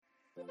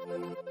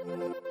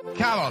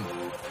Carroll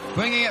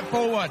bringing it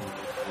forward.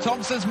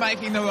 Thompson's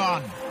making the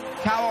run.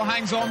 Carroll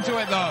hangs on to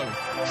it though.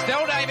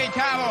 Still Davy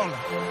Carroll.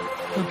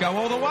 Could go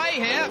all the way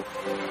here.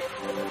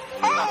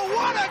 Oh,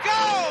 what a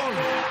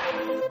goal!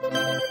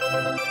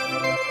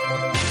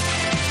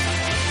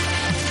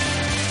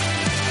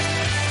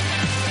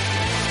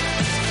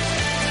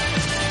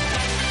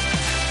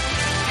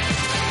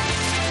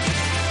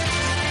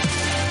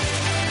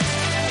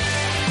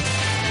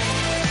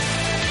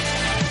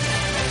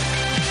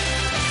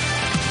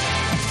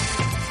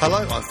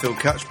 Hello, I'm Phil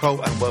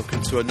Catchpole and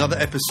welcome to another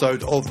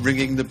episode of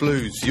Ringing the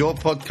Blues, your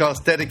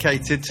podcast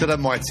dedicated to the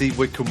mighty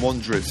Wycombe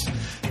Wanderers.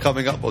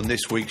 Coming up on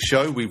this week's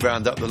show, we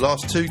round up the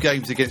last two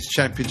games against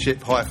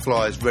Championship high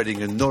flyers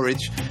Reading and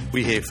Norwich.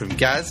 We hear from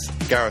Gaz,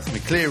 Gareth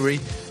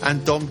McCleary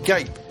and Dom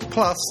Gape.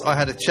 Plus, I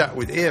had a chat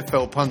with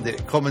EFL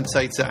pundit,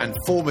 commentator and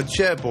former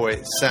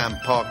chairboy Sam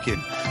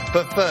Parkin.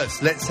 But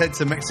first, let's head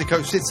to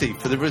Mexico City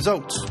for the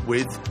results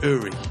with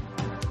Uri.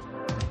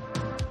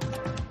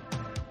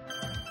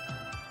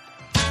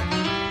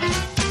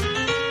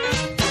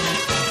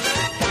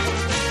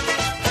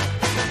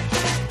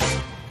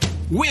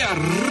 We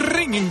are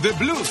ringing the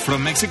blues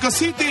from Mexico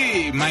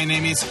City. My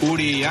name is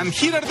Uri, and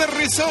here are the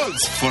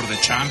results for the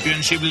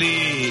Championship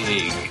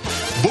League.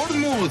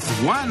 Bournemouth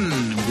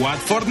 1,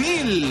 Watford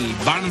 0,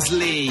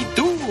 Barnsley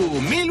 2,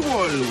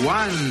 Millwall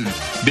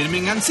 1,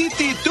 Birmingham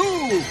City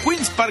 2,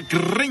 Queen's Park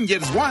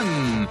Rangers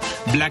 1,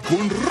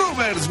 Blackburn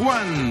Rovers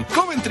 1,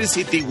 Coventry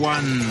City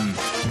 1,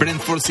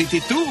 Brentford City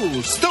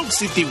 2, Stoke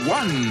City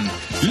 1,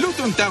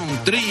 Luton Town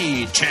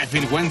 3,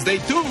 Sheffield Wednesday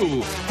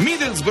 2,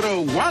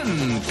 Middlesbrough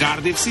 1,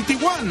 Cardiff City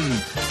 1,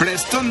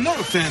 Preston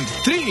North End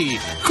 3,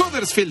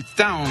 Huddersfield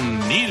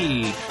Town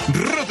 0,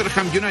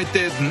 Rotherham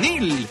United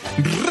 0,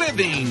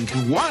 Reading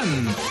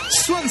 1,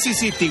 Swansea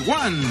City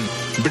 1,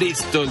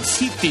 Bristol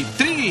City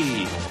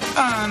 3,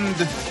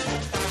 and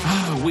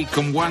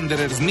Wycombe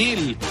Wanderers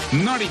 0,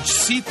 Norwich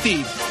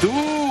City 2.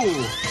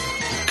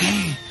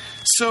 Okay,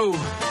 so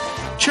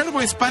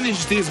Chairboy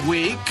Spanish this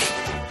week,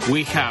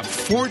 we have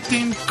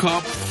 14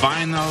 cup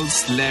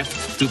finals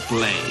left to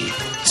play.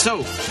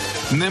 So,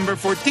 number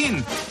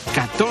 14,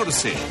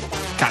 14,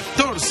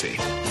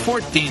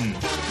 14.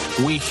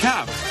 We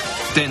have,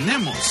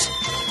 tenemos,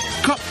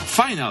 cup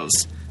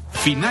finals,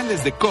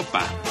 finales de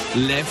copa,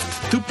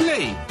 left to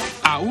play,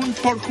 aún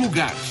por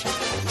jugar.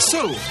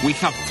 So, we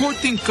have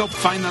 14 cup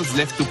finals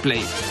left to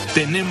play.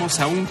 Tenemos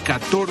aún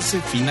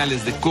 14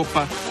 finales de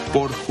copa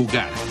por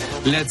jugar.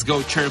 Let's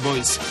go,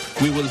 Chairboys.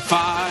 We will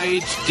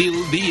fight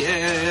till the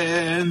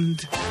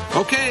end.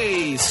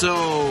 Okay, so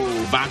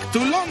back to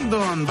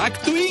London,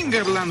 back to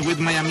England with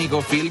my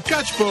amigo Phil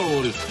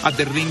Catchpole at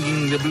the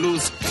Ringing the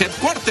Blues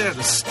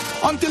headquarters.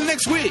 Until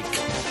next week,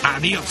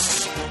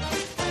 adios.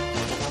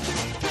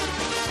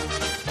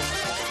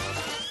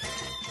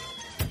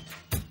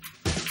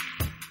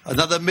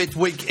 Another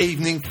midweek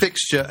evening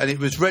fixture, and it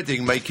was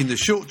Reading making the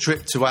short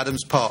trip to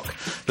Adams Park.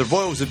 The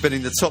Royals have been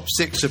in the top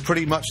six for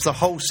pretty much the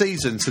whole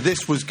season, so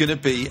this was going to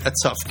be a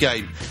tough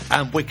game.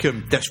 And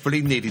Wycombe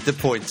desperately needed the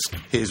points.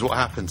 Here's what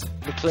happened.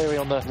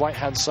 McCleary on the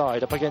right-hand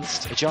side, up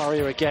against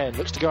Ajaria again.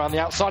 Looks to go around the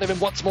outside of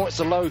him once more. It's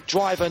a low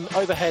drive and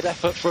overhead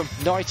effort from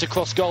Knight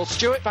across goal.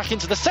 Stewart back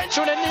into the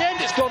centre, and in the end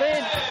it's got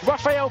in.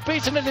 Raphael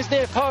beaten in his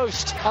near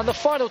post. And the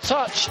final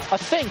touch, I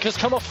think, has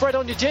come off Fred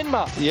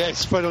Onyedinma.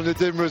 Yes, Fred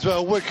Onyedinma as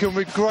well. Wycombe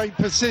with great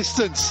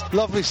persistence.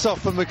 Lovely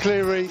stuff from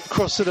McCleary.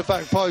 Cross to the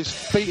back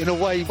post, beaten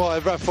away by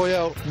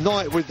Raphael.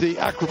 Knight with the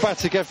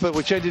acrobatic effort,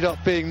 which ended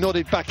up being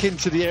nodded back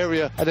into the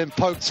area and then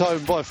poked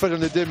home by Fred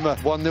Onyedinma.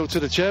 1-0 to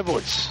the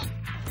Chairboys.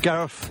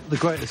 Gareth, the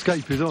Great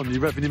Escape is on.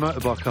 You're revving your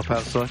motorbike up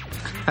outside.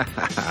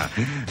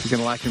 You're going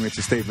to liken me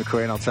to Steve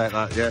McQueen, I'll take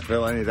that, yeah,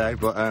 Phil, any day.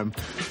 But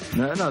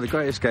no, the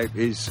Great Escape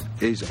is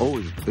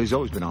always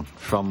been on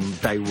from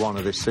day one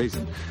of this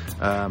season.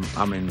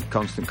 I'm in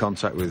constant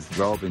contact with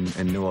Rob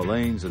in New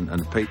Orleans,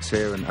 and Pete's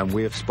here, and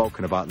we have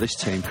spoken about this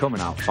team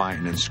coming out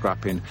fighting and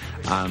scrapping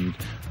and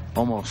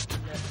almost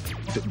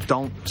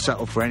don't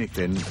settle for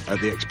anything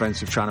at the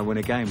expense of trying to win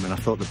a game. And I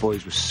thought the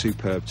boys were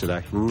superb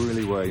today,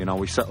 really were. You know,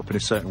 we set up in a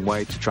certain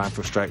way to try and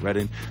frustrate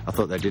Reading. I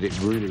thought they did it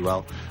really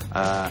well,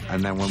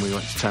 and then when we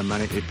went to 10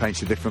 men, it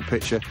paints a different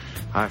picture.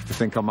 I have to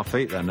think on my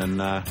feet then,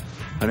 and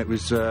it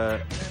was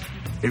a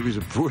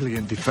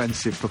brilliant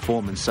defensive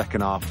performance second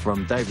half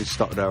from David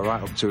Stockdale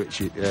right up to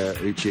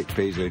Uche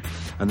Ikpeazu,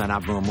 and then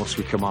Admiral Musk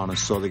would come on and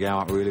saw the game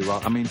out really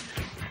well. I mean,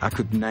 I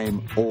could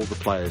name all the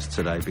players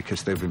today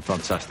because they've been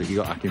fantastic. You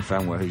got Akin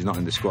Fenway, who's not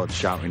in the squad,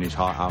 shouting his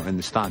heart out in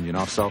the stand, you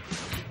know. So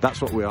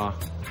that's what we are.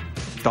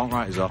 Don't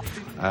write us off.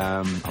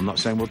 I'm not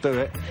saying we'll do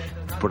it,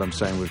 but I'm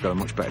saying we've got a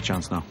much better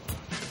chance now.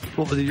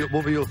 What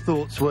were your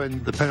thoughts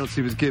when the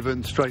penalty was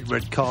given? Straight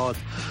red card.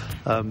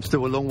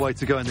 Still a long way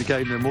to go in the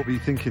game. Then what were you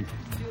thinking?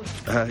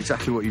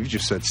 Exactly what you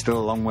just said. Still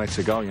a long way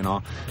to go, you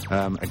know.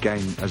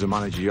 Again, as a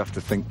manager, you have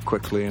to think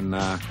quickly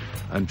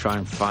and try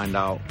and find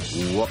out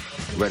what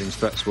Reading's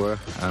threats were,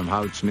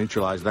 how to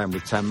neutralise them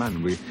with 10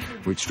 men.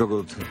 We'd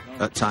struggled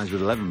at times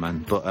with 11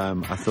 men, but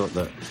I thought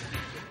that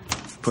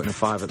putting a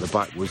 5 at the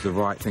back was the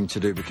right thing to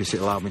do because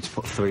it allowed me to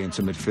put 3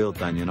 into midfield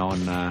then, you know,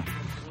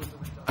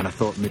 and I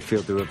thought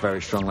midfield they were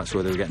very strong. That's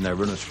where they were getting their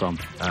runners from.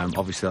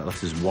 Obviously that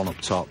left us 1 up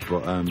top,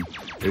 but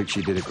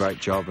Uche did a great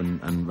job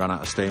and ran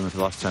out of steam. For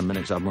the last 10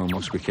 minutes, Admiral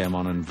Muskie came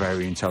on, and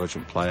very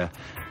intelligent player,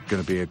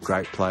 going to be a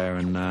great player,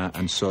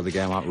 and saw the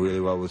game out really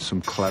well with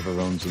some clever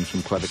runs and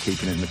some clever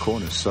keeping it in the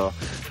corners. So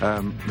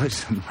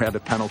listen, we had a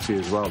penalty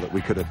as well that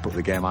we could have put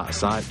the game out of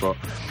sight, but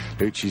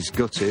Uche's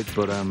gutted,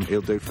 but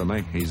he'll do for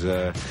me. He's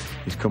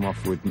come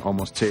off with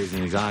almost tears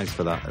in his eyes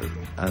for that,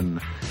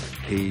 and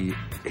he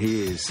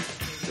is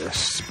a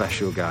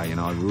special guy, you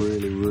know.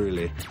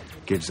 Really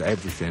gives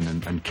everything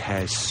and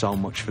cares so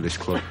much for this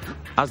club,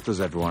 as does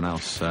everyone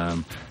else.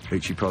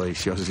 Uche probably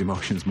shows his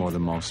emotions more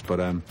than most, but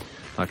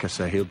like I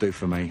say, he'll do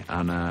for me,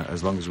 and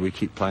as long as we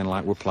keep playing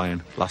like we're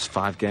playing, last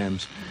 5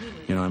 games,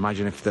 you know,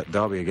 imagine if the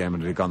Derby game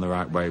had gone the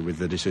right way with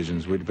the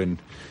decisions, we'd have been,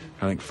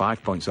 I think,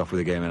 5 points off with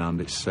the game in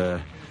hand.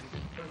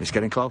 It's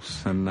getting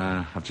close, and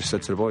I've just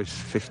said to the boys,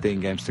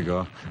 15 games to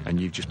go, and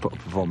you've just put a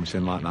performance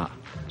in like that.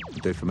 It'll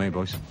do for me,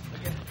 boys.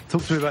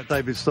 Talk to me about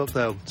David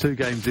Stockdale. 2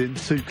 games in,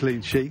 2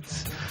 clean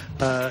sheets.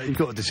 You've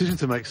got a decision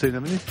to make soon,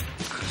 haven't you?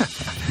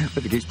 If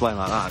he keeps playing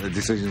like that, the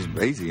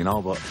decision's easy, you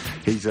know, but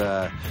he's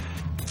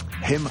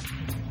him,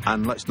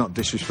 and let's not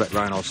disrespect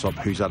Ryan Alsop,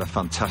 who's had a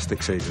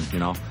fantastic season, you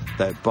know.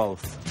 They're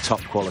both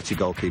top quality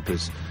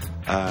goalkeepers.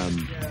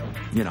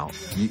 You know,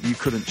 you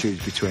couldn't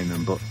choose between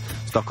them, but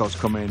Stockdale's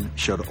come in,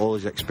 showed all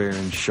his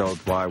experience, showed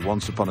why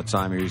once upon a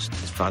time he was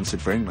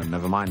fancied for England,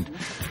 never mind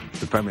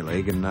the Premier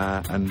League, and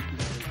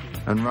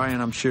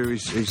Ryan, I'm sure,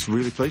 is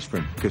really pleased for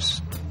him,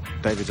 because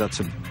David's had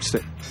to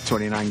sit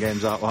 29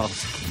 games out while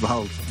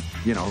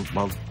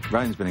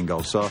Ryan's been in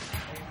goal. So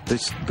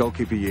this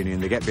goalkeeper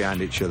union, they get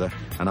behind each other,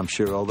 and I'm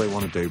sure all they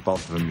want to do,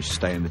 both of them, is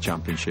stay in the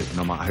Championship.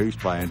 No matter who's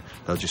playing,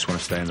 they'll just want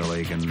to stay in the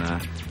league, and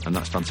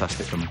that's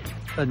fantastic for them.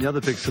 And the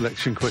other big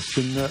selection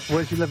question,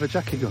 where's your leather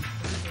jacket gone?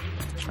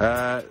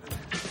 A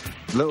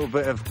little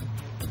bit of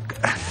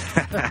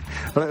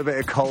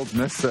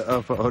coldness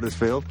up at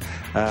Huddersfield,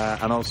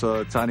 and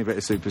also a tiny bit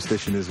of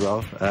superstition as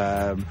well.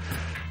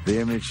 The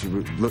image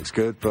looks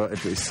good, but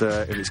if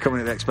it's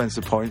coming at the expense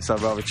of points, I'd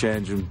rather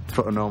change and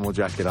put a normal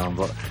jacket on.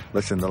 But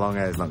listen, the long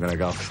hair is not going to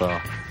go, so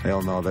they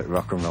all know that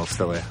rock and roll's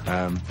still here.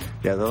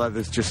 The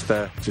leather's just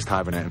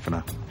hibernating for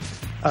now.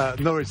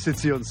 Norwich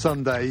City on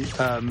Sunday.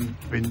 I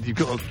mean,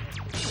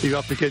 you're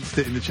up against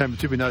it in the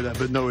Championship, we know that,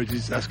 but Norwich,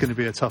 that's going to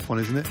be a tough one,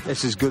 isn't it?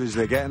 It's as good as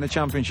they get in the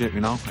Championship, you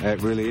know.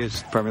 It really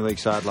is. Premier League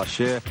side last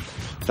year.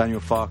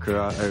 Daniel Farker,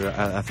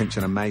 I think, is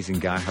an amazing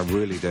guy. I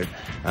really do.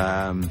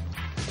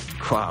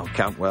 Wow,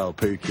 Cantwell,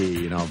 Pookie,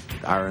 you know,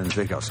 Aaron's,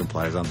 they got some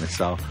players, haven't they?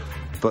 So,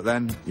 but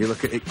then you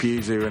look at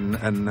Ikpeazu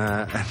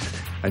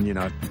and you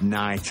know,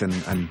 Knight and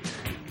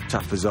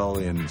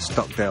Tafazoli and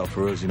Stockdale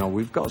for us, you know,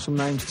 we've got some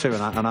names too,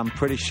 and I'm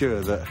pretty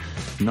sure that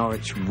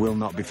Norwich will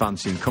not be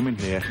fancying coming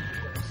here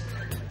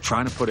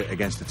trying to put it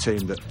against a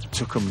team that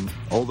took them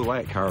all the way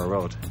at Carrow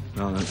Road.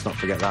 No, let's not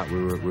forget that.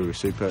 We were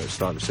super at the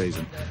start of the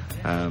season,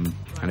 and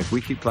if we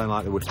keep playing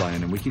like we're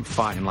playing and we keep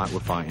fighting like we're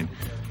fighting,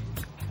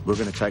 we're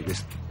going to take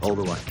this all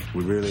the way.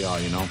 We really are,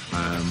 you know.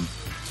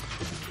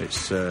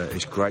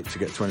 It's great to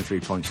get 23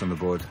 points on the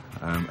board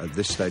at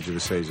this stage of the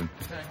season.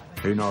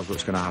 Who knows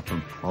what's going to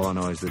happen? All I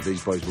know is that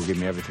these boys will give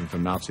me everything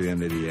from now to the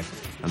end of the year,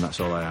 and that's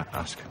all I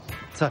ask.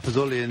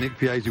 Tafazoli and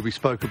Ikpeazu, we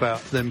spoke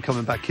about them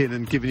coming back in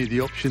and giving you the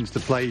options to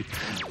play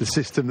the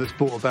system that's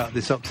brought about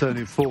this upturn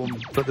in form,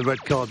 but the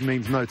red card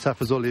means no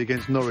Tafazoli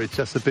against Norwich.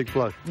 That's a big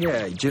blow.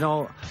 Yeah, do you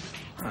know,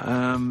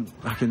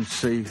 I can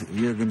see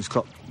Jurgen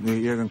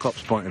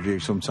Klopp's point of view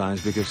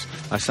sometimes, because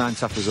I signed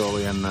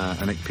Tafazoli and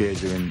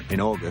Ikpeazu in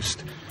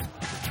August,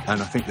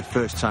 and I think the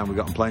first time we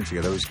got them playing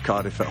together was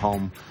Cardiff at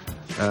home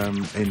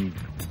in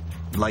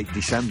late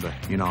December.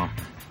 You know,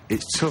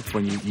 it's tough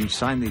when you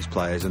sign these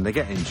players and they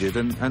get injured,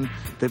 and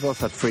they both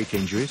had freak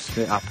injuries.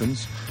 It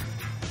happens.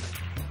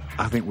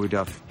 I think we'd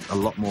have a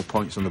lot more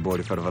points on the board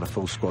if I'd have had a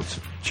full squad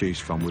to choose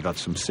from. We've had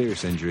some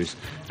serious injuries.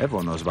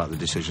 Everyone knows about the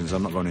decisions.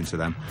 I'm not going into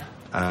them.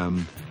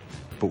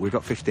 But we've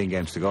got 15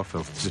 games to go,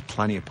 Phil. There's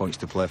plenty of points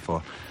to play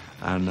for.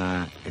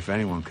 And if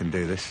anyone can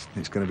do this,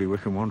 it's going to be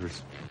Wycombe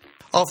Wanderers.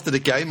 After the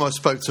game, I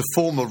spoke to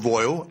former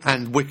Royal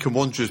and Wycombe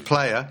Wanderers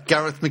player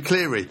Gareth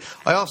McCleary.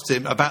 I asked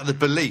him about the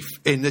belief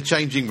in the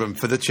changing room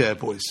for the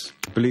Chairboys.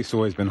 Belief's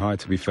always been high,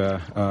 to be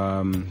fair.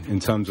 In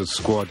terms of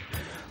squad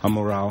and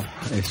morale,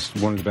 it's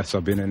one of the best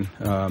I've been in.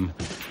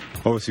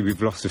 Obviously,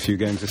 we've lost a few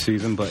games this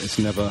season, but it's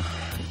never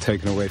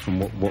taken away from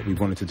what we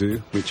wanted to do,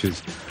 which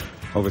is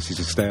obviously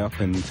to stay up,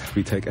 and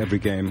we take every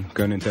game,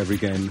 going into every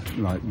game,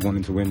 like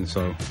wanting to win.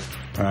 So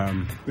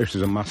this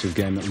is a massive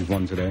game that we've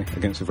won today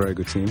against a very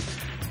good team,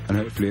 and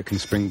hopefully it can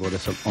springboard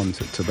us up on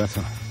to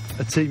better.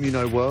 A team you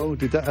know well,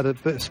 did that add a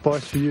bit of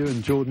spice for you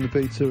and Jordan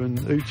Abita and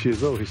Uche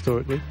as well,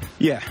 historically?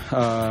 Yeah,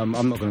 I'm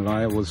not going to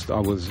lie, I was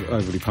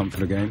overly pumped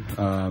for the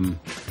game.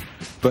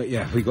 But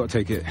yeah, we've got to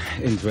take it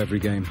into every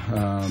game.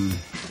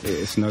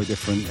 it's no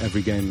different.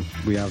 Every game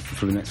we have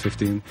for the next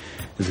 15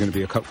 is going to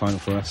be a cup final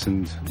for us,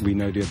 and we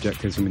know the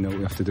objectives and we know what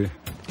we have to do.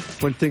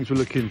 When things were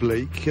looking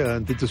bleak,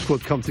 did the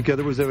squad come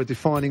together? Was there a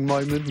defining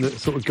moment that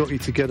sort of got you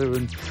together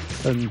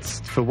and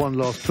for one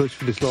last push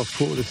for this last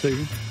quarter of the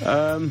season?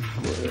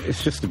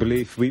 It's just a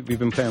belief. We've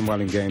been playing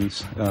well in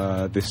games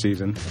this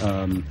season.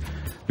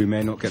 We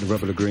may not get the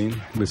rub of the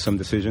green with some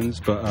decisions,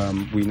 but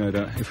we know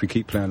that if we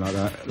keep playing like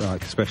that,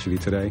 like especially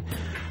today,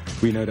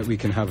 we know that we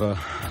can have a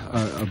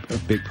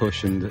big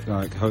push, and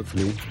like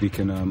hopefully we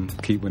can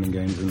keep winning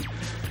games and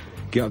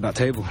get up that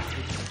table.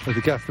 The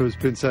gaffer has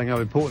been saying how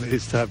important it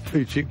is to have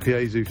Uchik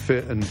Piezu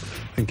fit and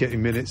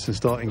getting minutes and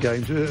starting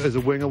games. As a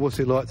winger, what's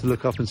it like to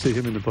look up and see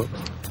him in the box?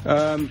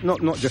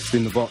 Not just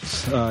in the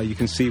box. You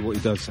can see what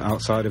he does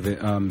outside of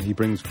it. He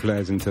brings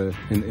players into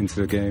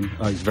the game.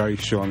 He's very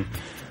strong.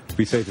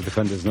 We say to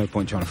defenders, no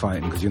point trying to fight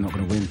him because you're not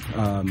going to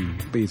win.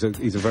 But he's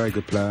a very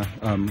good player.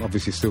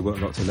 Obviously, still got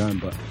a lot to learn,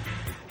 but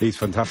he's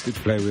fantastic to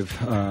play with.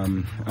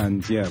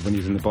 And yeah, when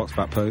he's in the box,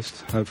 back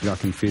post, hopefully I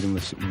can feed him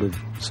with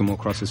some more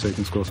crosses so he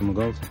can score some more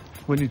goals.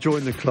 When you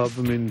joined the club,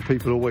 I mean,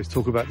 people always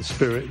talk about the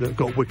spirit that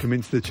got Wycombe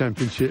into the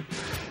Championship.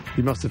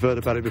 You must have heard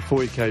about it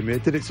before you came here.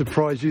 Did it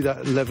surprise you,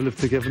 that level of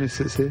togetherness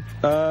that's here?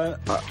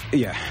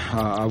 Yeah,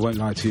 I won't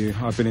lie to you.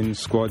 I've been in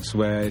squads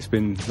where it's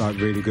been like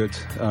really good.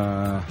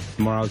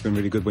 Morale's been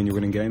really good when you're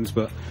winning games,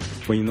 but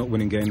when you're not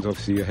winning games,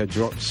 obviously your head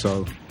drops.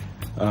 So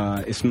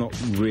it's not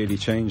really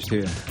changed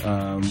here.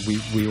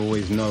 We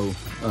always know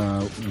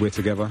we're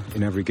together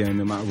in every game,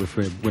 no matter if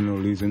we're winning or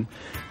losing,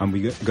 and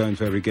we go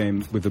into every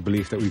game with the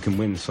belief that we can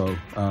win. So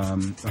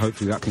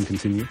hopefully that can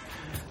continue,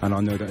 and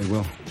I know that it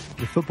will.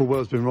 The football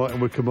world's been writing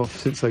Wycombe off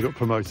since they got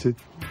promoted.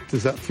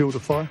 Does that fuel the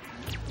fire?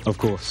 Of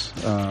course.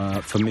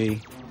 For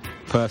me,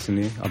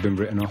 personally, I've been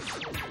written off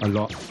a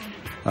lot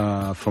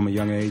from a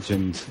young age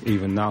and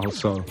even now.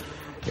 So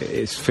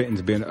it's fitting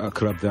to be in a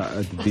club that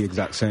are the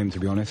exact same, to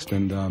be honest,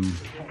 and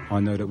I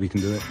know that we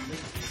can do it.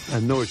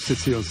 And Norwich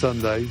City on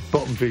Sunday,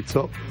 bottom v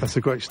top. That's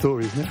a great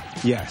story, isn't it?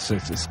 Yes,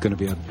 it's going to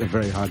be a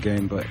very hard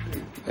game, but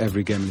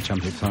every game in the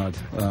Championship's hard.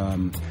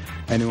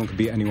 Anyone can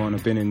beat anyone.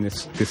 I've been in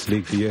this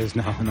league for years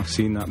now, and I've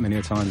seen that many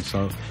a time.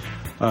 So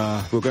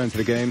we'll go into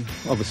the game,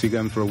 obviously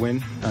going for a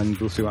win, and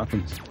we'll see what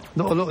happens.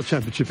 Not a lot of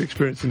Championship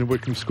experience in the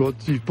Wycombe squad.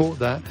 You've bought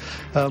that.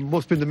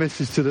 What's been the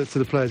message to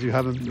the players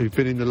who've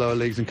been in the lower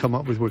leagues and come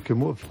up with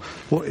Wycombe?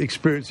 What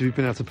experience have you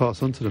been able to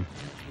pass on to them?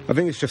 I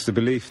think it's just a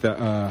belief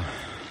that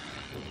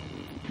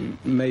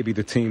maybe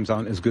the teams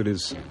aren't as good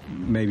as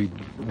maybe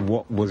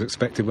what was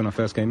expected when I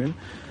first came in.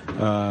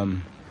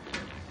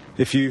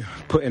 If you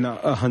put in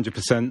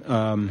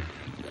 100%,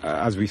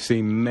 as we've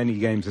seen many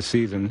games this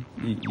season,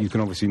 you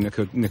can obviously nick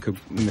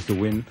a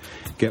win,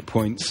 get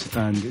points,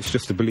 and it's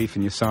just a belief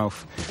in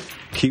yourself.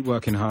 Keep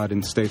working hard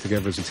and stay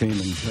together as a team,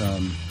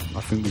 and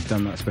I think we've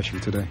done that, especially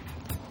today.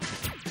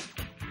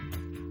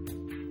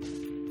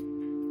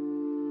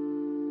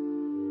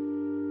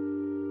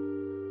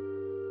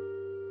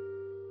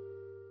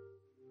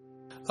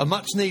 A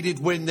much-needed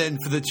win then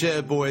for the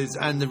Chairboys,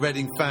 and the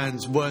Reading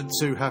fans weren't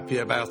too happy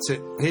about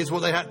it. Here's what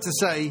they had to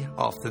say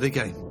after the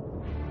game.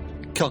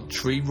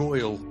 Country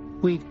Royal.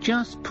 We've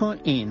just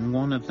put in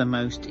one of the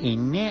most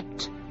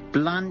inept,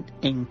 blunt,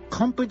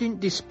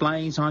 incompetent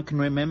displays I can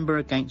remember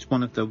against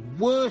one of the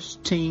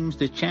worst teams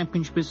the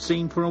Championship has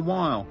seen for a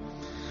while.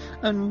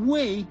 And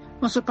we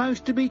are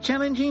supposed to be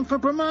challenging for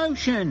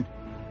promotion.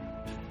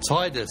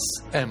 Tidus,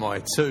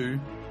 MI2.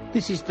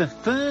 This is the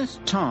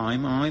first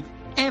time I've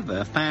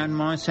ever found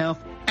myself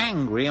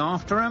angry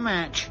after a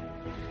match.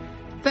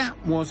 That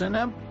was an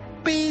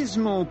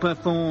abysmal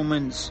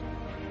performance.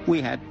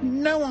 We had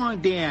no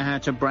idea how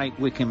to break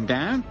Wycombe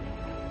down,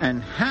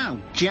 and how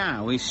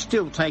Joe is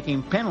still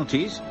taking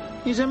penalties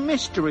is a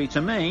mystery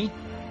to me.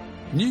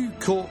 New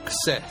Cork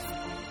Seth.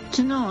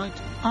 Tonight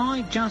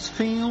I just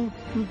feel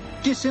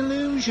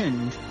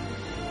disillusioned.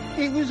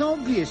 It was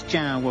obvious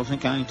Joe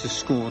wasn't going to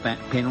score that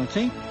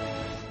penalty.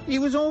 It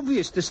was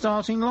obvious the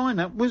starting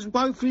lineup was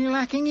woefully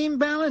lacking in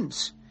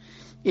balance.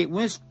 It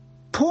was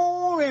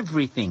poor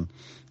everything.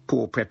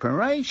 Poor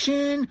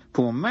preparation,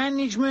 poor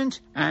management,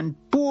 and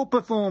poor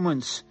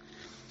performance.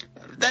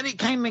 That it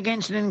came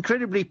against an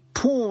incredibly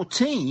poor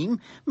team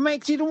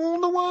makes it all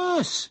the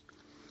worse.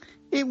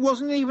 It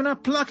wasn't even a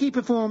plucky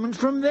performance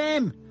from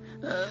them.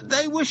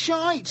 They were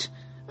shite.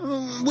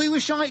 We were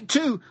shite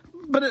too,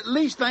 but at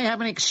least they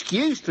have an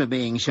excuse for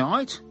being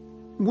shite.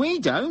 We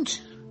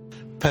don't.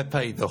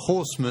 Pepe the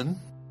Horseman.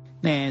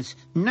 There's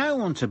no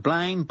one to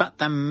blame but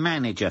the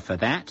manager for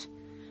that.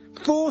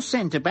 4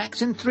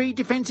 centre-backs and 3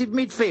 defensive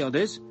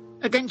midfielders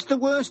against the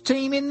worst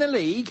team in the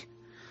league.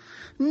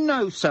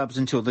 No subs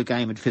until the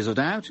game had fizzled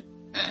out.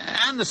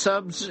 And the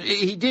subs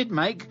he did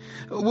make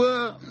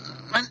were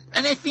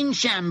an effing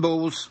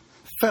shambles.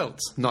 Felt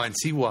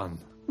 91.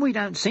 We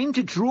don't seem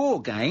to draw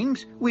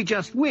games. We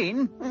just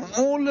win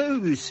or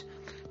lose.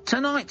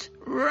 Tonight's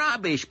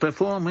rubbish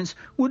performance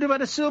would have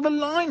had a silver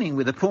lining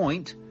with a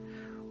point.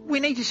 We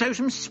need to show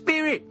some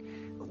spirit.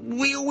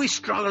 We always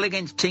struggle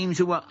against teams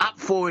who are up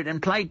for it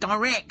and play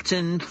direct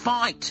and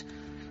fight.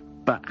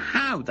 But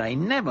how they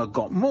never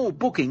got more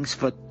bookings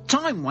for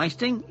time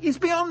wasting is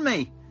beyond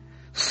me.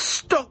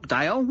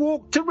 Stockdale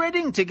walked to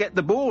Reading to get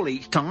the ball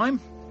each time.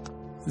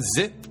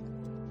 Zip.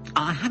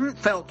 I haven't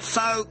felt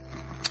so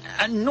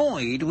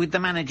annoyed with the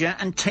manager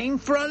and team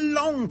for a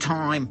long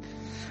time.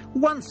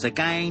 Once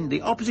again,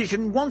 the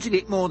opposition wanted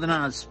it more than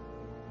us.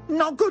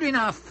 Not good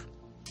enough.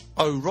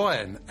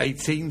 Orion,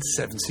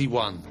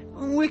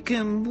 1871.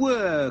 Wycombe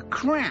were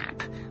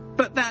crap,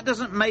 but that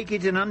doesn't make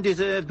it an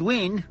undeserved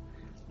win.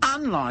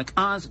 Unlike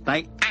us,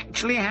 they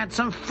actually had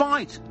some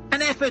fight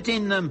and effort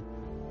in them.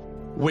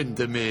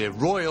 Windermere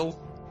Royal.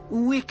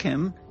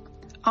 Wycombe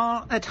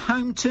are at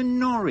home to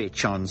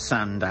Norwich on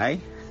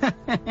Sunday.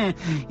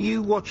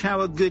 You watch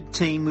how a good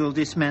team will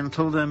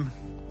dismantle them.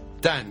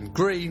 Dan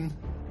Green.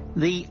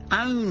 The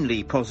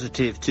only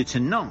positive to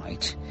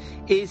tonight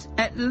is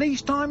at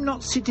least I'm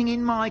not sitting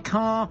in my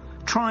car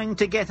trying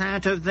to get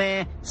out of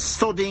their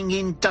sodding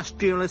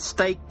industrial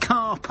estate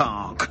car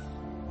park.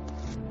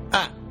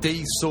 At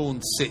D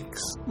Sawn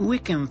 6.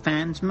 Wycombe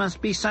fans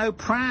must be so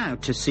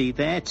proud to see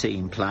their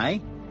team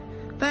play.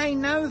 They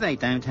know they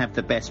don't have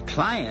the best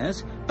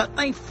players, but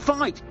they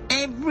fight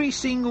every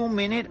single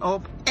minute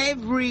of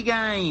every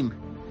game.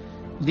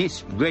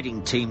 This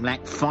Reading team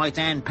lacked fight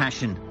and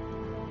passion.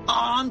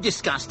 I'm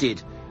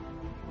disgusted.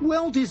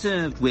 Well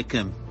deserved,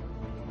 Wycombe.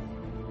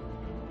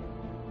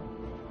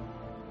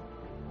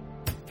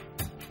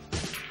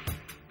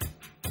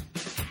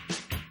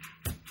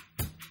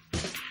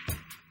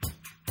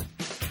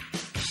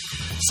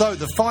 So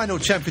the final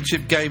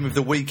championship game of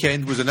the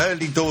weekend was an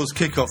early doors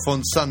kick-off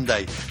on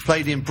Sunday,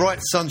 played in bright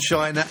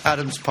sunshine at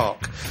Adams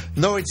Park.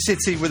 Norwich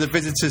City were the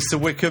visitors to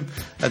Wycombe,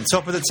 and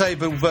top of the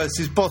table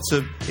versus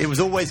bottom, it was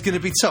always going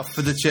to be tough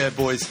for the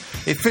Chairboys.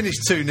 It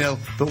finished 2-0,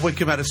 but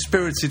Wycombe had a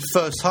spirited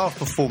first half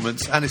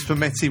performance. Anis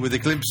Pametti with a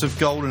glimpse of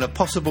goal and a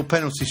possible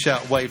penalty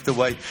shout waved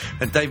away,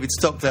 and David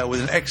Stockdale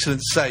with an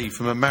excellent save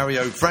from a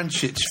Mario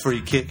Vrancic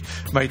free kick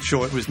made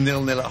sure it was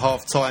 0-0 at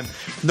half-time.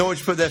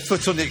 Norwich put their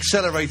foot on the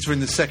accelerator in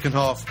the second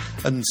half,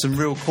 and some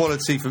real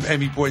quality from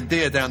Emi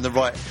Buendia down the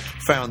right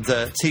found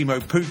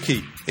Timo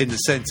Pukki in the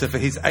centre for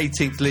his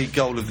 18th league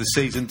goal of the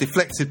season,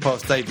 deflected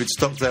past David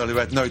Stockdale, who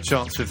had no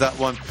chance with that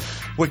one.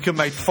 Wycombe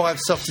made 5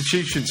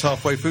 substitutions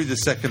halfway through the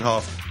second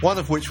half, one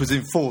of which was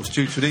enforced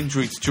due to an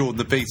injury to Jordan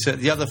the Beater.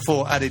 The other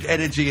 4 added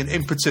energy and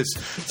impetus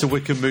to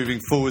Wycombe moving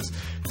forwards.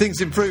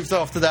 Things improved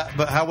after that,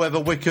 but however,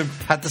 Wycombe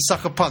had the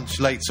sucker punch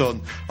late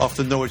on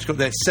after Norwich got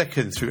their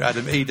second through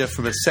Adam Eder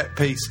from a set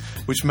piece,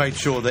 which made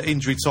sure that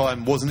injury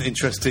time wasn't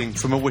interesting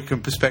from a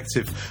Wycombe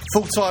perspective.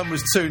 Full time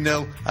was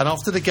 2-0, and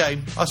after the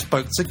game, I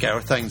spoke to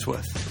Gareth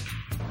Ainsworth.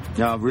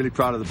 Yeah, I'm really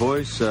proud of the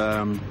boys.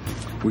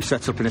 We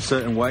set up in a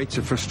certain way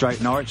to frustrate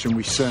Norwich, and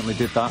we certainly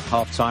did that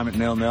half-time at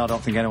 0-0. I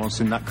don't think anyone's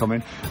seen that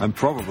coming, and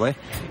probably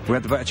we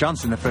had the better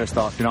chance in the first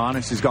half. You know,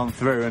 Anis has gone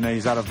through and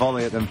he's had a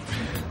volley at them.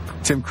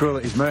 Tim Krul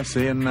at his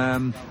mercy,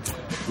 and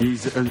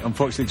he's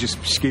unfortunately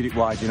just skewed it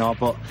wide, you know,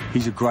 but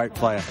he's a great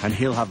player and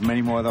he'll have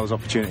many more of those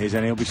opportunities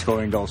and he'll be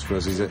scoring goals for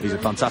us. He's a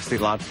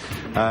fantastic lad.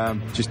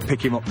 Just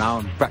pick him up now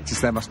and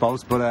practice them, I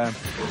suppose. But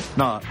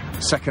no,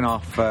 second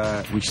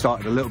half we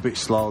started a little bit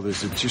slow.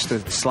 There's just a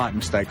slight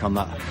mistake on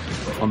that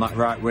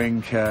right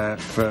wing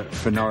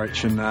for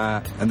Norwich,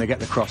 and they get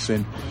the cross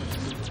in.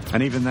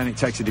 And even then it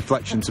takes a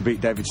deflection to beat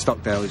David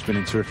Stockdale, who's been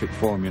in terrific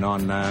form, you know,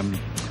 and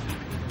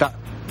that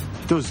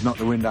does knock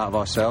the wind out of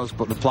our sails.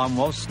 But the plan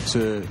was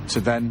to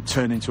then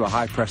turn into a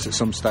high press at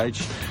some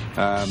stage.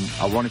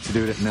 I wanted to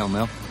do it at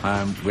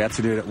 0-0. We had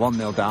to do it at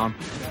 1-0 down,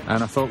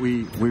 and I thought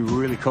we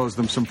really caused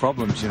them some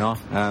problems, you know.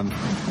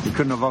 We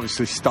couldn't have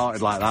obviously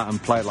started like that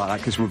and played like that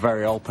because we're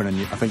very open,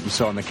 and I think you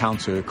saw on the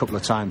counter a couple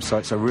of times, so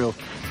it's a real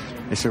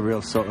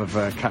sort of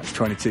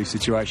catch-22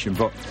 situation.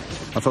 But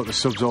I thought the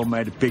subs all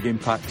made a big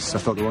impact. I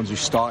thought the ones who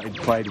started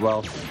played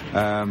well.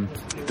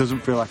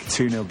 Doesn't feel like a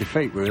 2-0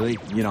 defeat, really.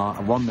 You know,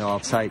 a 1-0 I'll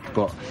take,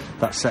 but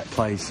that set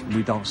plays,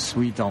 we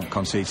don't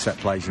concede set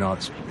plays. You know,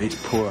 it's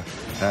poor.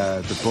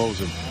 The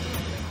balls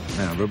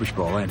are rubbish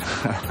ball in. I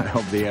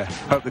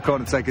hope the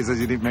corner taker says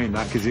he didn't mean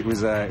that, because it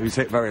was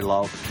hit very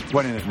low,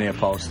 went in at near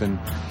post, and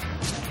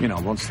you know,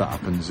 once that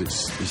happens,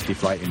 it's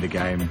deflating the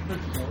game.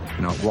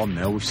 You know,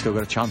 1-0, we've still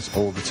got a chance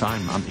all the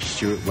time. Andy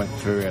Stewart went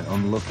through it,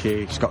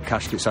 unlucky. Scott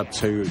Cashkit's had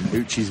 2.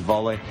 Uchi's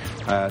volley.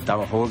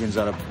 Darrell Horgan's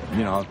had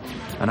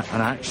and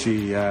I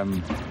actually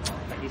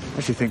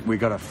think we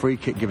got a free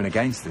kick given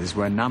against us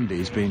where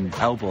Namdi's been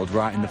elbowed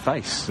right in the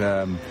face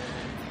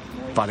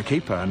by the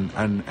keeper,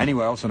 and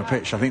anywhere else on the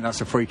pitch I think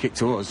that's a free kick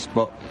to us,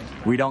 but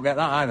we don't get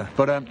that either.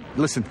 But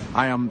listen,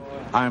 I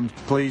am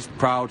pleased,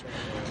 proud.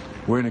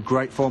 We're in a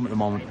great form at the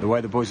moment, the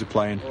way the boys are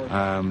playing,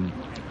 and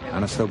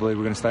I still believe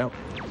we're going to stay up.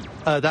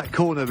 That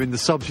corner in the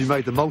subs you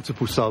made, the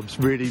multiple subs,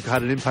 really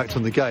had an impact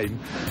on the game,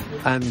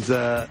 and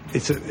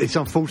it's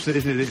unfortunate,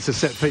 isn't it? It's a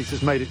set piece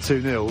that's made it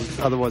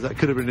 2-0. Otherwise, that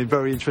could have been a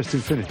very interesting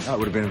finish. That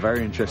would have been a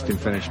very interesting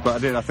finish.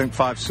 But I think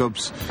 5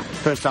 subs.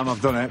 First time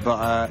I've done it,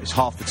 but it's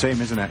half the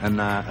team, isn't it?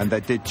 And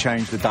they did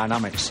change the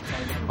dynamics.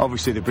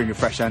 Obviously, they bring a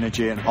fresh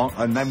energy,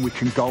 and then we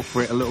can go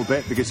for it a little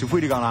bit, because if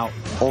we'd have gone out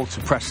all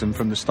to press them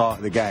from the start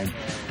of the game,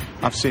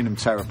 I've seen them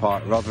tear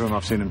apart. Rotherham,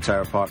 I've seen them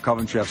tear apart.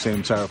 Coventry, I've seen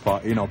them tear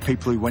apart. You know,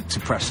 people who went to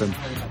press them,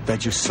 they're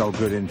just so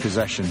good in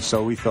possession.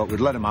 So we thought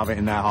we'd let them have it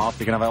in their half.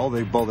 They can have all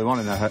the ball they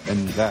want in their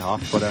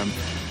half, but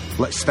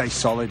let's stay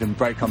solid and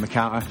break on the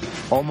counter.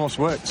 Almost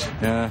worked,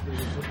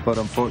 but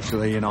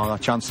unfortunately, you know, our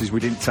chances we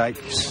didn't take.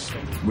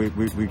 We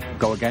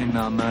go again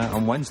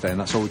on Wednesday, and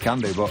that's all we can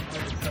do. But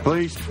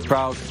pleased,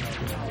 proud.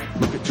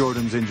 Look at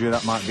Jordan's injury,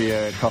 that might be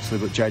costly,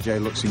 but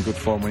JJ looks in good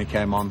form when he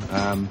came on.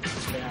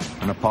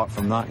 And apart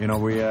from that, you know,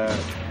 we're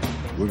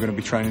going to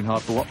be training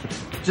hard for Watford.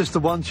 Just the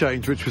one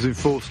change which was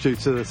enforced due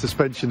to the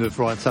suspension of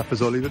Ryan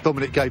Tapazoli, but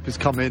Dominic Gape has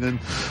come in and,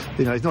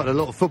 you know, he's not had a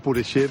lot of football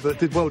this year, but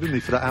did well, didn't he,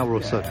 for that hour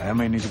or so? I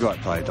mean, he's a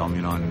great player, Dom,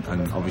 you know,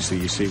 and obviously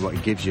you see what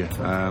he gives you.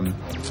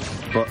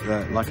 But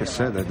like I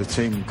said, the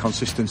team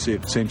consistency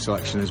of team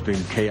selection has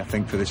been key, I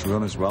think, for this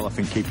run as well. I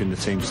think keeping the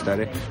team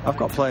steady. I've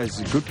got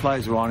good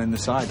players who aren't in the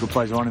side, good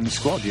players who aren't in the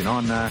squad, you know,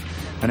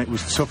 and it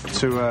was tough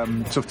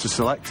to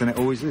select, and it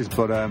always is.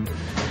 But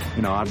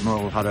you know,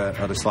 Admiral had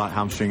a slight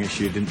hamstring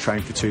issue, didn't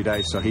train for 2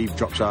 days, so he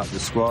drops out of the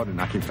squad,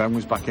 and Akin Feng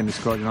was back in the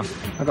squad. You know,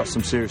 I've got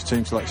some serious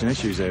team selection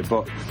issues here,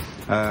 but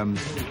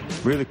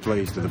really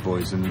pleased with the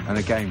boys, and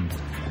again,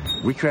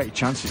 we created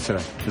chances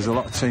today. There's a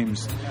lot of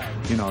teams,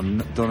 you know,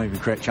 don't even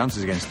create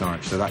chances against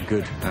Norwich. They're that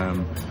good.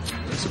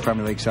 It's a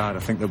Premier League side. I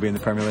think they'll be in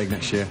the Premier League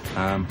next year.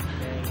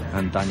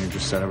 And Daniel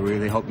just said, I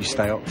really hope you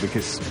stay up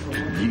because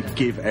you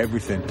give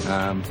everything.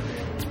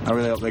 I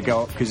really hope they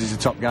go up because he's a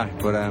top guy.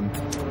 But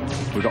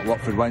we've got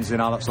Watford Wednesday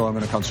now. That's all I'm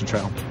going to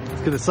concentrate on. I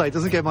was going to say, it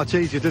doesn't get much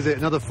easier, does it?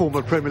 Another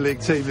former Premier League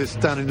team that's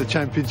down in the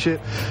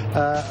Championship.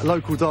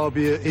 Local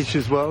derby-ish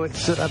as well.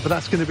 But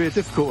that's going to be a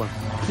difficult one.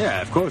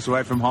 Yeah, of course,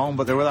 away from home,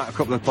 but they're without a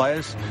couple of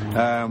players.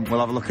 We'll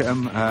have a look at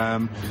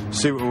them,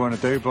 see what we want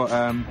to do, but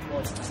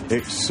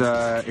it's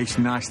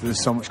nice that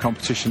there's so much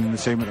competition in the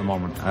team at the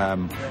moment.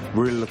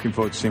 We're really looking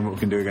forward to seeing what we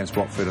can do against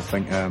Watford. I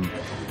think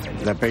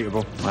they're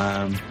beatable,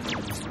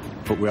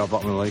 but we are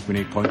bottom of the league, we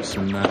need points,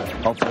 and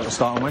hopefully it'll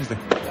start on Wednesday.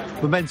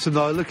 Momentum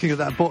though, looking at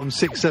that bottom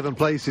 6-7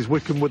 places,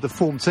 Wycombe were the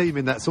form team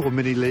in that sort of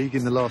mini league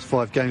in the last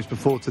 5 games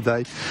before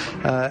today.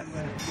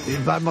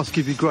 That must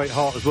give you great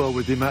heart as well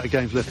with the amount of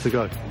games left to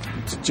go.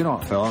 Do you know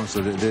what, Phil?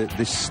 Honestly,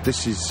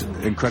 this is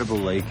an incredible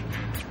league,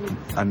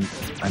 and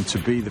to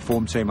be the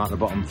form team at the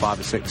bottom 5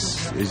 or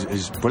 6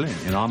 is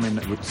brilliant. You know, I mean,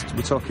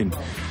 we're talking,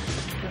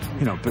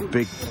 you know,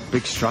 big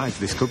strides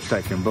this club's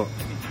taken, but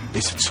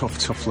it's a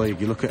tough league.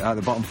 You look at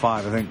the bottom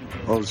 5, I think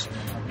us,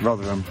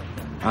 Rotherham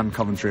and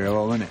Coventry are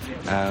all in it.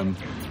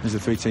 There's the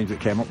 3 teams that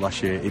came up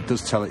last year. It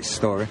does tell its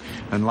story,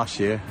 and last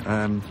year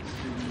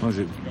what was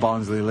it,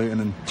 Barnsley,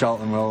 Luton and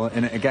Charlton were all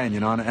in it again, you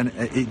know, and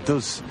it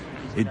does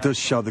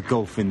show the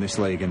gulf in this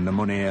league and the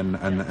money and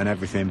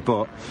everything.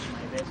 But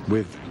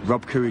with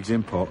Rob Couhig's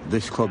input,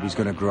 this club is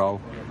going to grow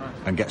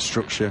and get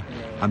structure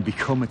and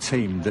become a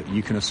team that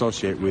you can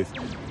associate with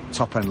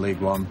top-end League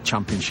One,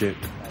 Championship,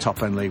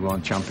 top-end League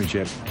One,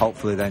 Championship,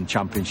 hopefully then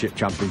Championship.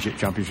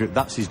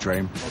 That's his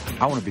dream.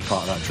 I want to be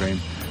part of that dream.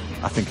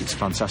 I think it's a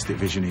fantastic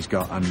vision he's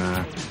got, and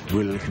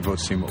really looking forward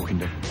to seeing what we can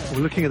do. Well,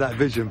 looking at that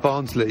vision,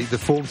 Barnsley, the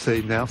form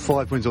team now,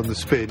 5 wins on the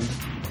spin,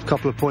 a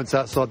couple of points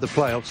outside the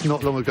playoffs.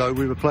 Not long ago,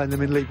 we were playing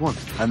them in League One.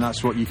 And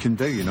that's what you can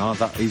do, you know,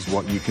 that is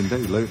what you can do.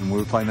 Luton, we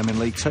were playing them in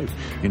League Two,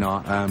 you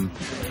know,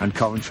 and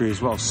Coventry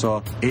as well.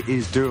 So it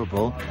is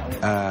doable.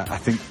 I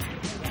think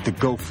the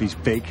gulf is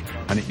big,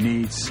 and it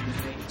needs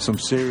some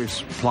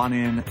serious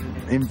planning,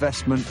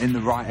 investment in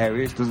the right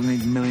areas. Doesn't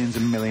need millions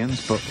and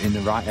millions, but in the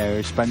right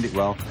areas, spend it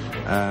well,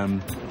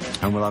 and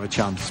we'll have a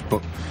chance.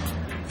 But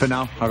for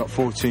now, I've got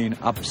 14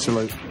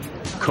 absolute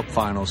cup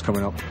finals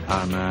coming up,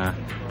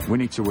 and we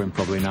need to win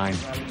probably 9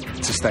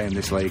 to stay in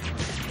this league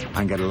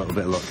and get a little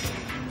bit of luck.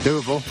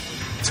 Doable,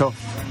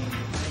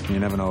 tough, you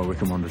never know with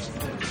Wycombe Wanderers.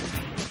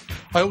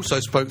 I also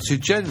spoke to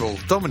General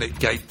Dominic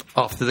Gape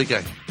after the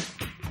game.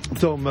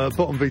 Dom,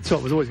 bottom v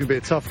top was always going to be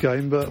a tough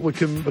game, but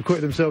Wycombe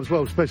acquitted themselves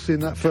well, especially in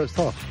that first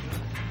half.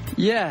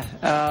 Yeah,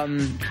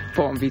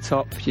 bottom v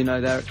top, you know,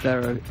 they're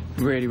a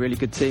really, really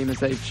good team, as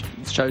they've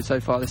showed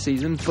so far this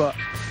season, but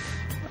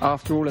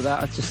after all of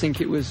that, I just think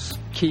it was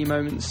key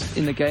moments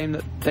in the game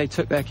that they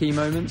took their key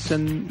moments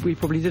and we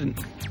probably didn't.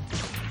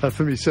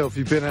 From yourself,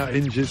 you've been out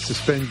injured,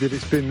 suspended.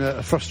 It's been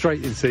a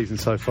frustrating season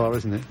so far,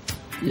 isn't it?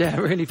 Yeah,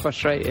 really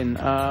frustrating,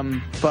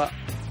 but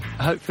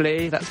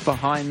hopefully that's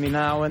behind me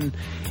now, and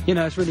you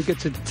know, it's really good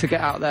to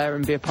get out there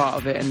and be a part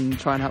of it and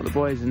try and help the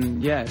boys,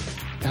 and yeah,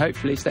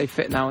 hopefully stay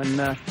fit now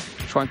and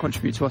try and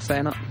contribute to us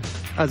staying up.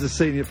 As a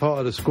senior part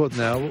of the squad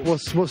now,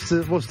 what's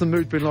the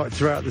mood been like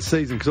throughout the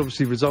season? Because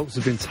obviously results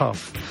have been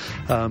tough,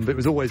 but it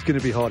was always going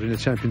to be hard in the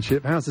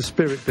Championship. How's the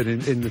spirit been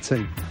in the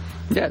team?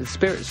 Yeah, the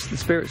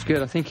spirit's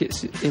good. I think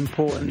it's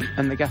important,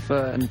 and the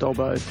gaffer and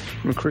Dobbo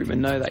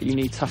recruitment know that you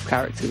need tough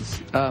characters.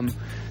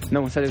 No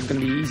one said it was going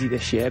to be easy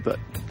this year, but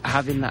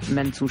having that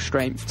mental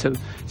strength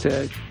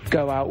to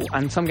go out,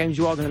 and some games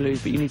you are going to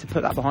lose, but you need to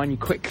put that behind you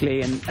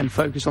quickly and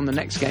focus on the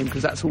next game,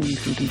 because that's all you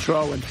can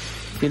control. And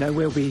you know,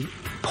 we'll be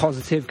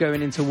positive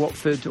going into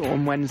Watford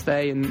on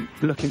Wednesday and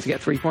looking to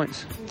get 3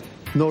 points.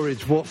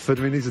 Norwich, Watford,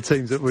 I mean, these are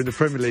teams that were in the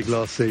Premier League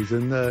last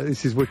season.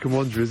 This is Wycombe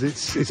Wanderers.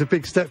 It's a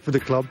big step for the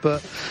club,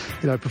 but,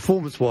 you know,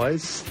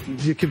 performance-wise,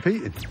 you're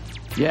competing.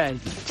 Yeah,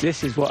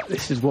 this is what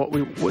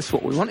we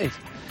wanted.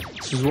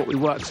 This is what we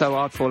worked so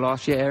hard for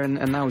last year,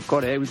 and now we've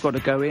got it. We've got to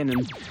go in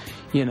and,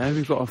 you know,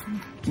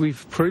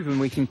 we've proven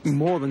we can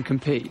more than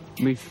compete.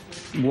 We've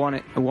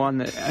won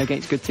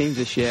against good teams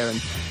this year,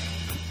 and,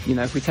 you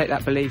know, if we take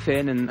that belief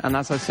in, and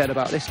as I said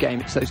about this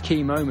game, it's those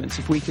key moments.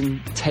 If we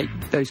can take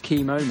those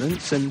key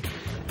moments and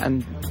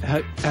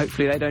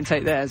hopefully they don't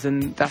take theirs,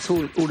 and that's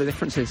all the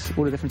differences.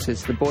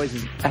 The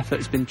boys' effort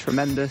has been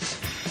tremendous.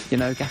 You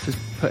know, Gaffer's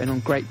putting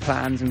on great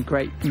plans and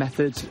great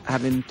methods,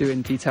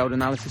 doing detailed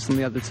analysis on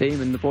the other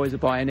team, and the boys are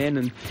buying in.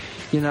 And,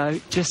 you know,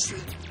 just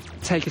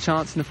take a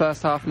chance in the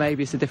first half.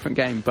 Maybe it's a different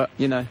game, but,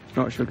 you know,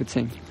 Norwich are a good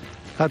team.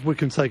 Had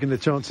Wycombe taken their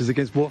chances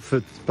against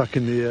Watford back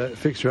in the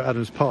fixture at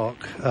Adams Park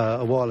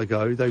a while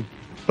ago, they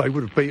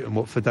would have beaten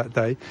Watford that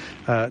day.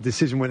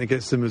 Decision went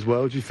against them as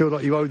well. Do you feel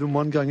like you owe them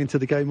one going into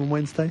the game on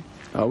Wednesday?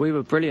 Oh, we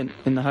were brilliant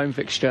in the home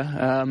fixture.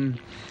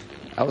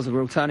 That was a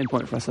real turning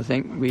point for us, I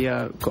think. We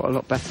got a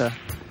lot better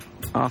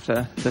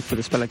for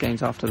the Speller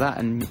games after that,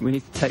 and we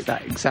need to take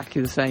that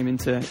exactly the same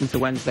into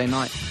Wednesday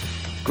night.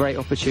 Great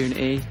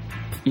opportunity.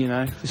 You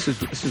know, this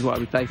is why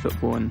we play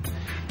football, and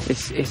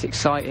it's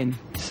exciting.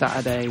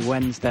 Saturday,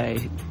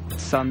 Wednesday,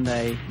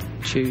 Sunday,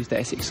 Tuesday.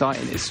 It's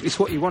exciting. It's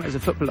what you want as a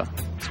footballer.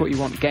 It's what you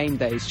want. Game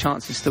days,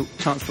 chance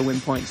to win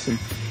points and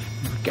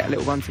get a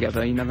little run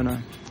together. You never know.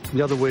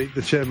 The other week,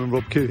 the chairman,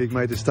 Rob Kuhig,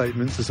 made a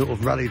statement to sort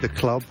of rally the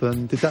club,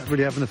 and did that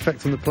really have an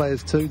effect on the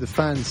players too? The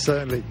fans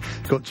certainly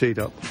got G'd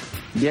up.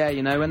 Yeah,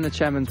 you know, when the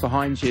chairman's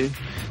behind you,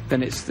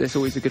 then it's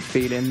always a good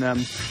feeling.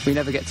 We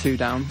never get too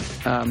down.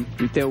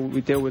 We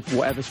deal with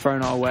whatever's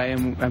thrown our way,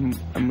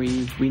 and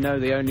we know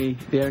the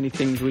only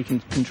things we can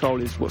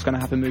control is what's going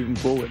to happen moving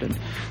forward. And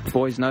the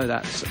boys know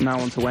that. So now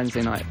on to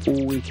Wednesday night,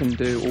 all we can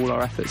do, all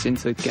our efforts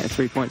into getting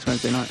 3 points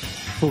Wednesday night.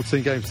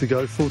 14 games to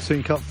go,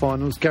 14 cup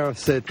finals. Gareth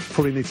said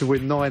probably need to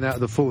win 9 out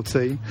of the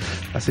 14.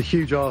 That's a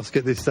huge ask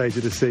at this stage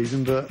of the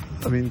season, but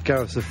I mean,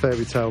 Gareth's a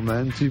fairy tale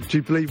man. Do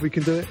you believe we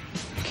can do it?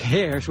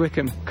 Here's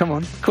Wycombe. Come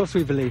on, of course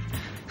we believe.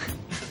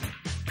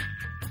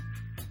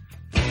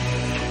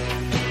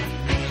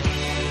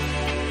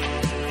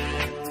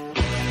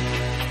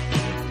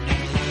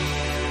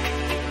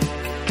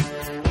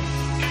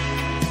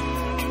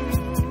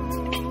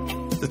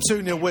 The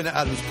 2-0 win at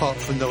Adams Park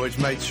for Norwich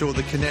made sure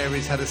the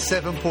Canaries had a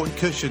 7-point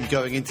cushion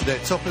going into their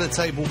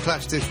top-of-the-table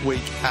clash this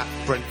week at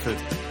Brentford.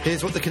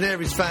 Here's what the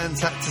Canaries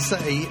fans had to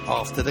say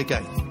after the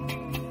game.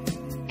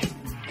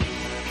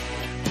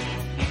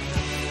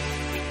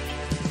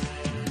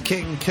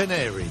 King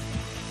Canary.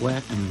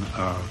 Wycombe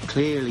are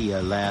clearly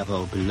a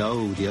level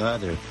below the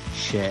other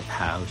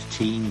shithouse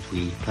teams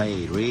we've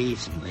played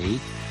recently.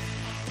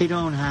 They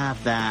don't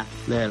have that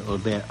little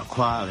bit of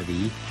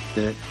quality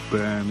that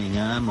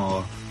Birmingham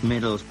or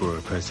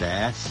Middlesbrough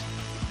possess.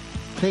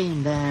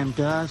 Playing them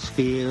does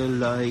feel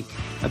like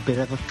a bit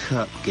of a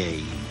cup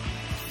game.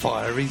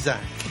 Fiery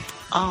Zach.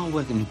 All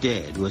Wycombe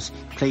did was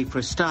play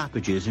for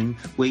stoppages and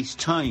waste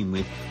time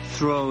with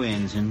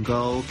throw-ins and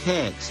goal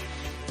kicks.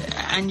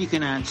 And you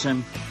can add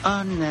some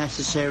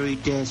unnecessary,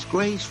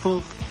 disgraceful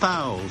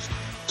fouls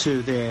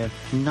to their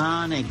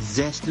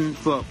non-existent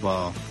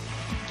football.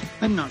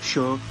 I'm not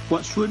sure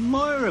what's to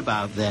admire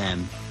about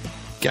them.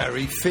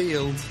 Gary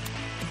Field.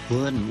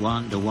 Wouldn't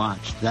want to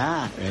watch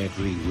that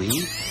every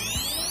week.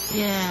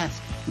 Yes,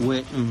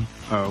 Wycombe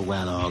are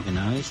well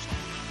organised,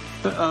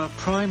 but are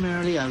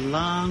primarily a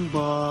long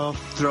ball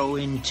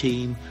throwing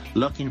team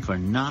looking for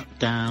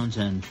knockdowns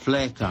and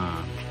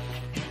flick-on.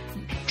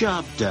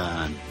 Job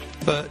done.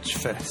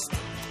 Birchfest.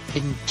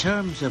 In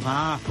terms of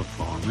our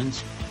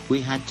performance,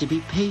 we had to be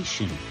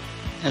patient,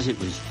 as it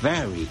was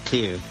very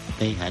clear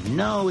they had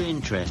no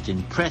interest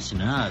in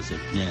pressing us at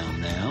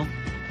 0-0.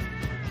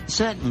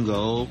 Second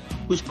goal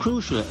was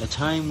crucial at a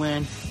time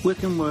when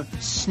Wycombe were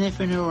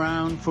sniffing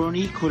around for an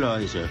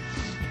equaliser,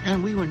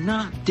 and we were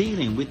not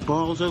dealing with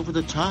balls over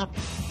the top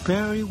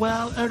very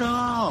well at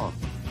all.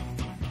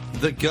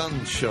 The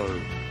Gun Show.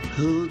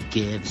 Who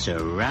gives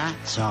a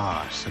rat's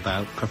arse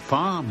about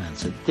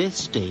performance at this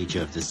stage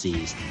of the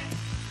season?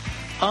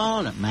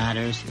 All that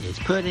matters is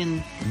putting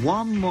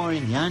one more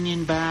in the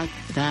onion bag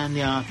than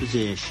the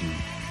opposition.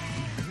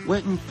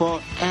 Wycombe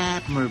fought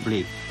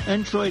admirably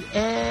and tried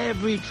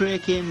every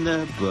trick in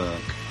the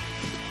book,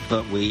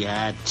 but we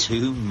had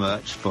too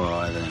much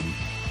for them.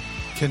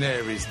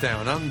 Canaries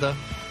down under.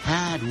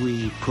 Had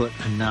we put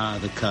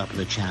another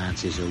couple of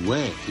chances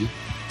away,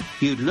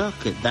 you'd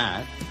look at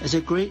that as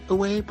a great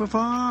away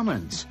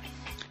performance.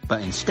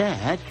 But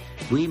instead,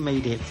 we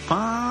made it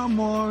far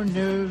more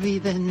nervy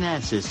than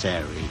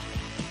necessary.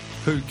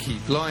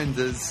 Pookie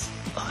Blinders.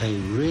 I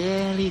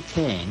really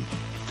think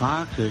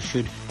Farkas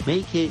should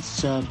make his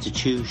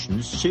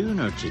substitution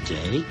sooner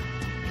today.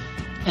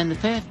 In the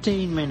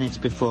 15 minutes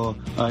before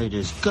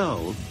Ida's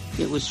goal,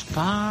 it was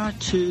far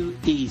too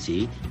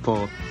easy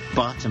for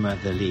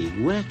bottom-of-the-league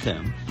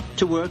Wycombe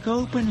to work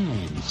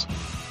openings.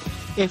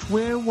 If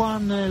we're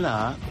 1-0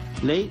 up,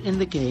 late in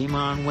the game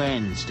on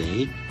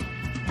Wednesday,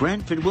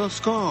 Brentford will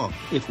score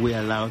if we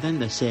allow them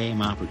the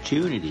same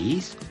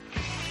opportunities.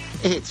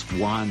 It's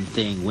one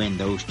thing when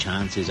those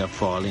chances are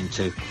falling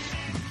to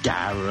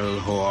Daryl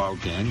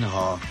Horgan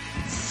or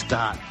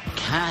Scott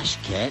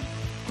Cashket.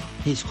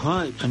 It's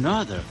quite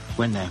another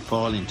when they're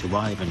falling to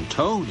Ivan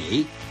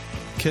Toney.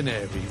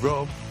 Canary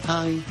Rob.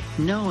 I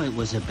know it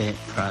was a bit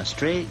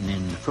frustrating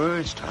in the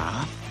first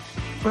half,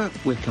 but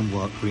Wycombe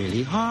worked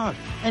really hard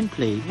and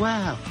played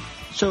well.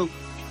 So,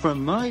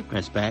 from my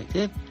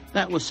perspective,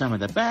 that was some of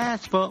the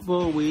best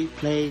football we've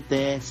played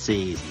this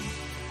season.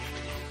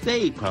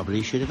 They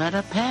probably should have had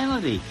a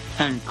penalty,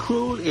 and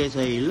Krul is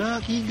a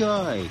lucky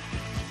guy.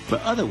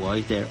 But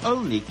otherwise, their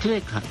only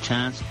clear-cut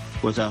chance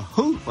was a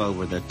hoof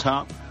over the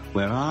top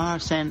where our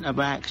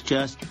centre-backs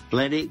just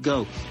let it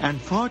go.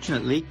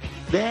 Unfortunately,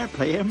 their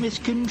player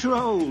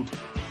miscontrolled.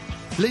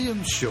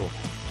 Liam Shaw.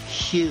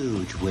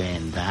 Huge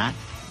win, that.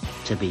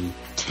 To be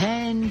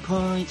 10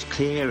 points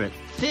clear at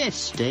this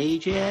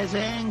stage is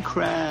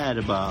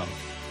incredible.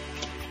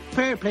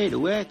 Fair play to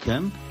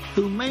Wycombe,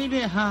 who made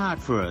it hard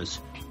for us,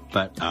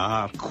 but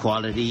our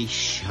quality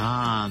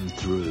shone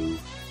through.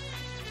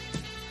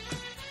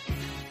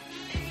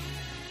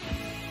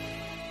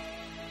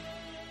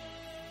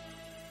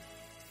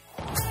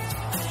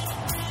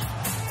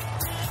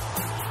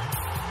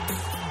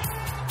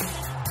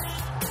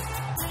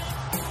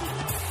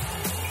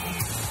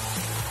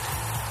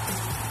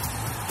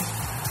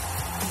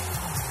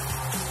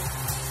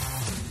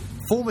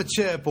 Former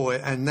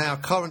chairboy and now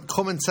current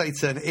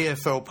commentator and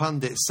EFL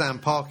pundit Sam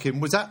Parkin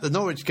was at the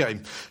Norwich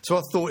game, so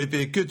I thought it'd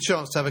be a good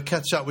chance to have a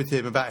catch-up with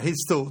him about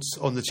his thoughts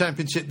on the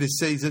Championship this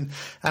season,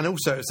 and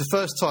also it's the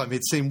first time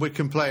he'd seen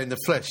Wycombe play in the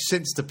flesh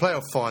since the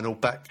playoff final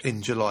back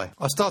in July.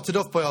 I started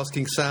off by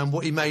asking Sam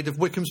what he made of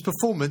Wycombe's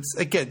performance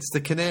against the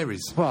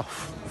Canaries. Well,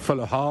 full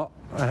of heart.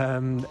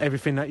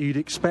 Everything that you'd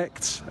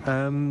expect.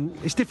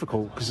 It's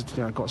difficult because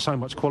got so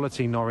much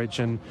quality, Norwich,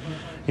 and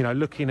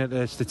looking at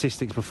the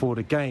statistics before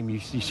the game, you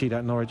see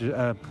that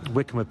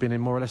Wycombe have been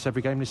in more or less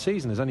every game this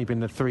season. There's only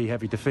been the 3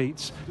 heavy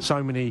defeats,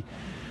 so many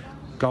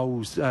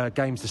goals,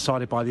 games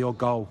decided by the odd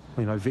goal,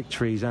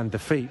 victories and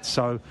defeats.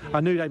 So I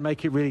knew they'd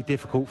make it really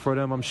difficult for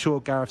them. I'm sure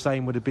Gareth's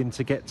aim would have been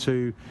to get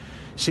to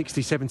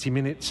 60, 70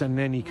 minutes, and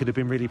then he could have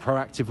been really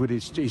proactive with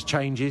his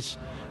changes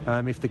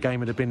if the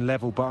game had been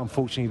level. But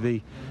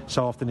unfortunately,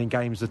 so often in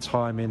games, the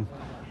timing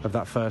of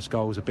that first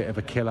goal was a bit of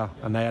a killer,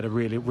 and they had a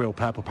real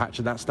purple patch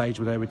at that stage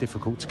where they were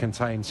difficult to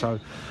contain.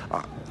 So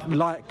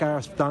like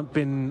Gareth's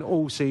been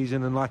all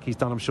season, and like he's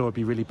done, I'm sure he'll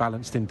be really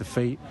balanced in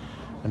defeat,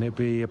 and it'll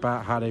be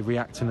about how they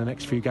react in the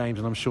next few games,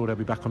 and I'm sure they'll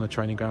be back on the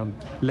training ground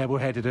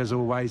level-headed as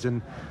always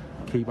and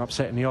keep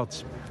upsetting the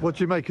odds. What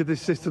do you make of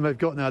this system they've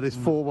got now, this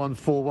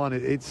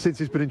 4-1-4-1?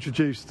 Since it's been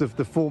introduced,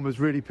 the form has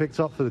really picked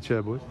up for the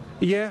chairboys.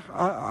 Yeah,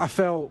 I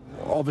felt,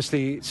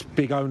 obviously, it's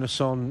big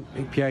onus on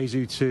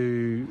Ikpeazu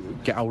to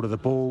get hold of the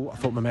ball. I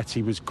thought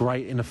Mehmeti was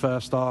great in the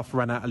first half,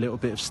 ran out a little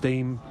bit of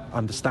steam,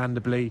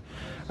 understandably.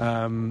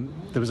 There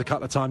was a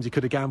couple of times he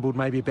could have gambled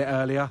maybe a bit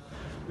earlier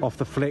off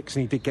the flicks,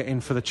 and he did get in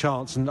for the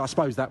chance, and I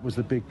suppose that was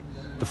the big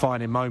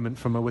defining moment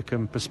from a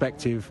Wycombe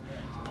perspective.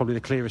 Probably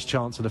the clearest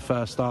chance of the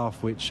first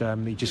half, which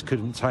he just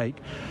couldn't take.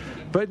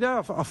 But no,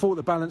 I thought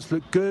the balance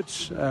looked good.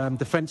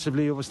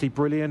 Defensively, obviously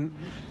brilliant.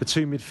 The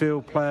 2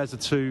 midfield players, the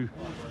 2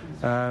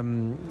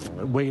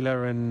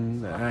 Wheeler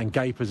and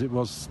Gape, as it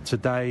was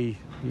today,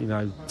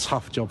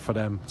 tough job for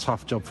them,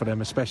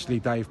 especially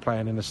Dave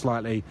playing in a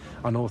slightly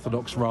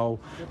unorthodox role.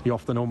 He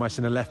often almost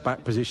in a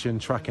left-back position,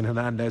 tracking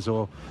Hernandez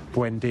or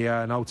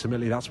Buendia, and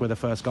ultimately that's where the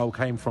first goal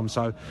came from.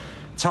 So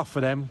tough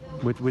for them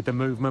with the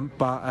movement,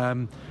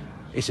 but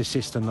it's a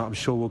system that I'm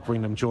sure will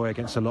bring them joy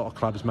against a lot of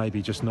clubs.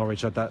 Maybe just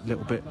Norwich had that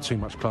little bit too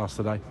much class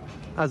today.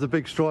 As a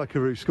big striker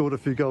who scored a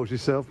few goals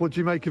yourself, what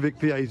do you make of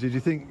Ikpeazu? Do you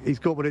think he's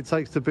got what it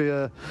takes to be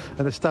an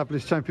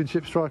established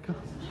Championship striker?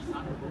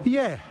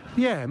 Yeah,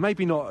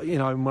 maybe not,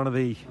 in one of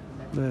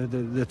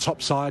the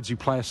top sides who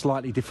play a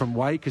slightly different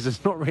way, because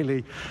it's not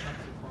really,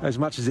 as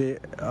much as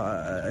it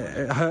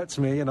hurts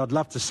me, and I'd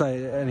love to say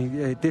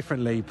it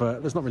differently, but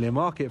there's not really a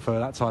market for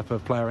that type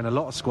of player in a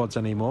lot of squads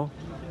anymore.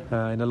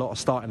 In a lot of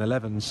starting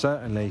 11s,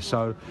 certainly.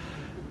 So,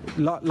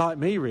 like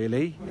me,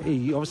 really,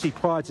 he obviously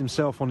prides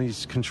himself on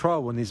his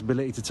control and his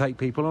ability to take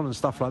people on and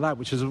stuff like that,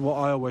 which is what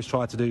I always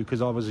try to do,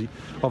 because I was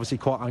obviously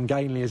quite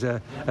ungainly as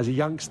a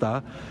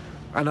youngster.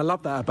 And I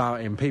love that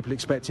about him. People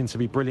expect him to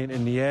be brilliant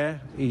in the air.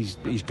 He's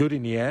good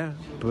in the air,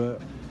 but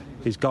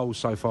his goals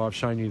so far have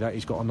shown you that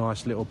he's got a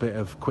nice little bit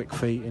of quick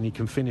feet, and he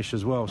can finish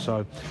as well.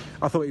 So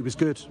I thought he was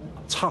good.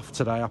 Tough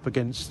today up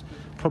against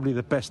probably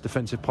the best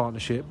defensive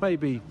partnership.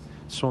 Maybe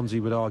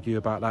Swansea would argue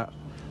about that,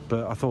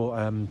 but I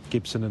thought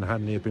Gibson and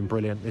Hanley have been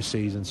brilliant this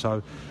season.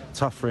 So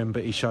tough for him,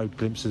 but he showed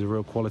glimpses of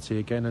real quality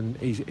again, and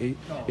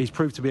he's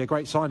proved to be a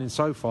great signing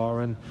so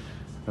far, and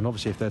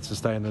obviously if they're to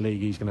stay in the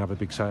league, he's going to have a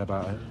big say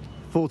about it.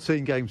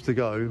 14 games to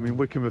go. I mean,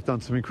 Wycombe have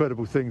done some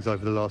incredible things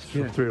over the last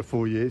 3 or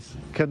 4 years.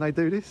 Can they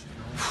do this?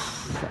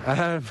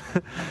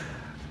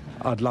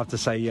 I'd love to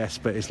say yes,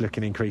 but it's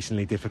looking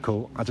increasingly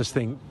difficult. I just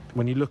think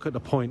when you look at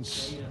the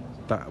points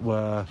that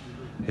were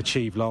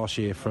achieved last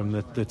year from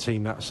the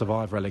team that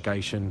survived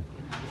relegation.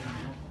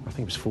 I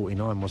think it was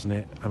 49, wasn't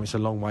it? I mean, it's a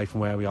long way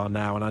from where we are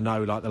now, and I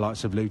know like the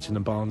likes of Luton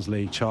and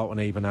Barnsley, Charlton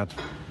even had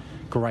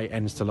great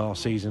ends to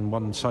last season,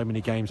 won so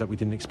many games that we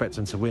didn't expect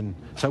them to win.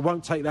 So it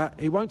won't take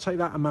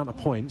that amount of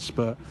points,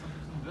 but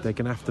they're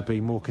going to have to be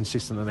more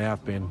consistent than they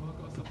have been.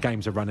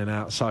 Games are running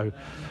out, so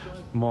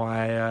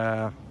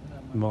my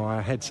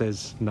head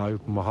says no,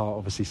 my heart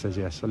obviously says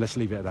yes. So let's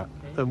leave it at that.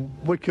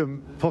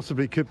 Wycombe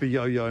possibly could be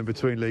yo-yoing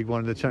between League One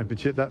and the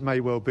Championship. That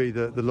may well be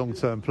the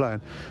long-term plan.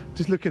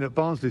 Just looking at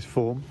Barnsley's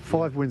form,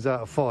 5 wins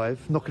out of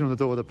 5, knocking on the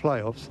door of the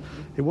playoffs.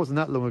 It wasn't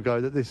that long ago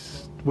that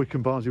this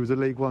Wycombe-Barnsley was a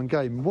League One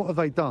game. What have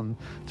they done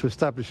to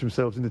establish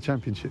themselves in the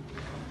Championship?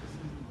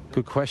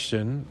 Good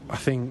question. I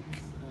think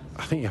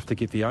you have to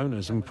give the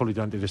owners, and we probably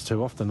don't do this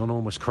too often,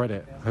 enormous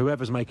credit.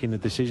 Whoever's making the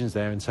decisions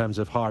there in terms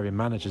of hiring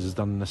managers has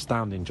done an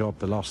astounding job.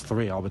 The last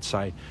 3, I would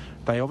say.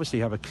 They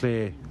obviously have a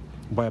clear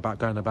way about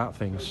going about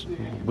things.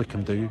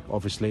 Wycombe do,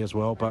 obviously, as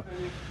well, but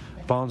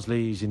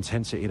Barnsley's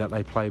intensity that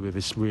they play with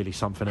is really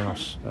something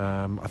else.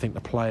 I think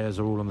the players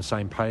are all on the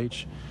same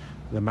page.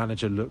 The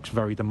manager looks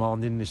very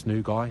demanding, this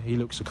new guy. He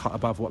looks a cut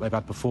above what they've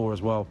had before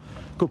as well.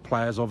 Good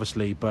players,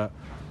 obviously, but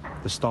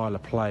the style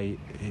of play,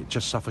 it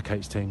just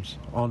suffocates teams.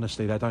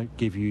 Honestly, they don't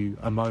give you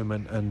a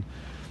moment, and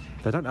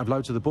they don't have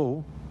loads of the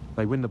ball.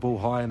 They win the ball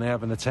high and they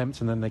have an attempt,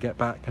 and then they get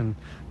back and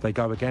they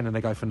go again and they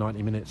go for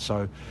 90 minutes.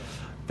 So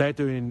they're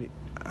doing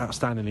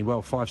outstandingly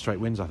well. 5 straight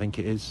wins, I think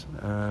it is.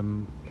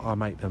 I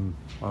make them,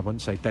 I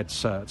wouldn't say dead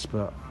certs,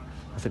 but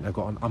I think they've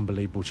got an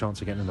unbelievable chance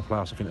of getting in the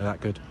playoffs. I think they're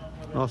that good.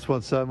 Nice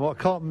one, Sam. Well,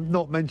 I can't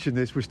not mention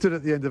this. We stood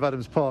at the end of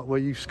Adams Park where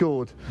you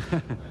scored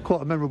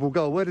quite a memorable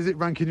goal. Where does it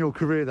rank in your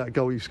career, that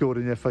goal you scored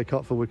in the FA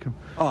Cup for Wycombe?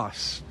 Oh,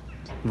 it's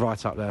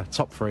right up there,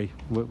 top 3,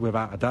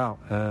 without a doubt.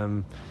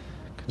 Can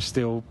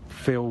still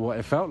feel what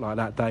it felt like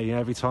that day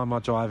every time I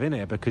drive in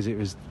here, because it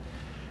was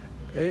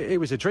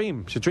a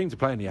dream. It's a dream to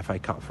play in the FA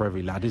Cup for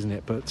every lad, isn't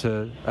it? But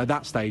at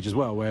that stage as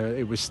well, where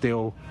it was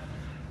still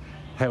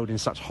held in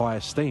such high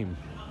esteem,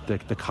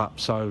 the Cup.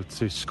 So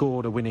to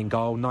score the winning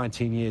goal,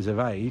 19 years of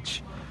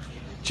age,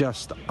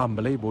 just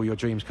unbelievable. Your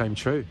dreams came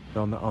true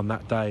on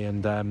that day.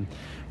 And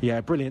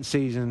brilliant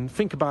season.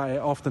 Think about it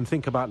often,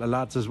 think about the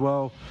lads as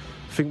well.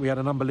 I think we had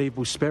an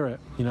unbelievable spirit.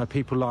 You know,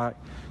 people like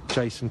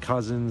Jason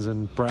Cousins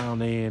and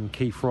Brownie and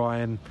Keith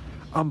Ryan,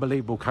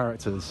 unbelievable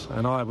characters.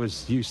 And I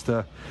was used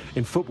to,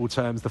 in football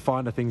terms, the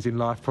finer things in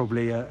life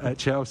probably at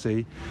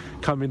Chelsea,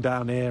 coming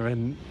down here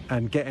and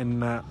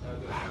getting that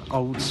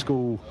old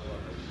school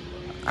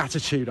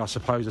attitude, I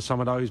suppose, of some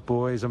of those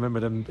boys. I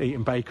remember them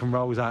eating bacon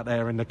rolls out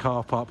there in the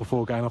car park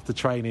before going off to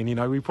training. You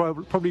know, we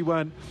probably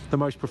weren't the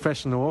most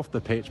professional off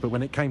the pitch, but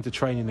when it came to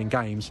training and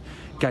games,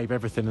 gave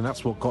everything, and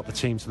that's what got the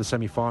team to the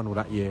semi-final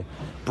that year.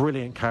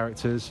 Brilliant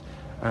characters,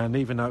 and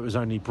even though it was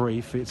only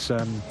brief, it's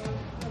second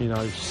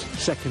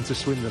to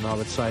Swindon, I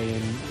would say,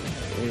 in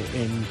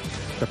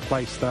the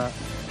place that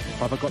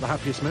I've got the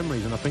happiest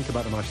memories and I think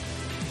about the most.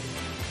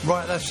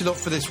 Right, that's your lot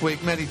for this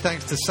week. Many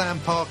thanks to Sam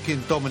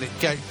Parkin, Dominic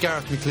Gate,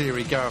 Gareth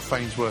McCleary, Gareth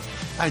Ainsworth,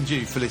 and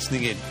you for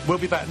listening in. We'll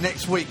be back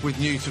next week with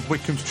news of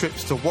Wycombe's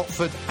trips to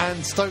Watford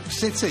and Stoke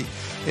City.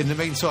 In the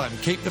meantime,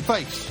 keep the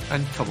faith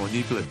and come on,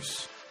 you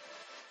Blues.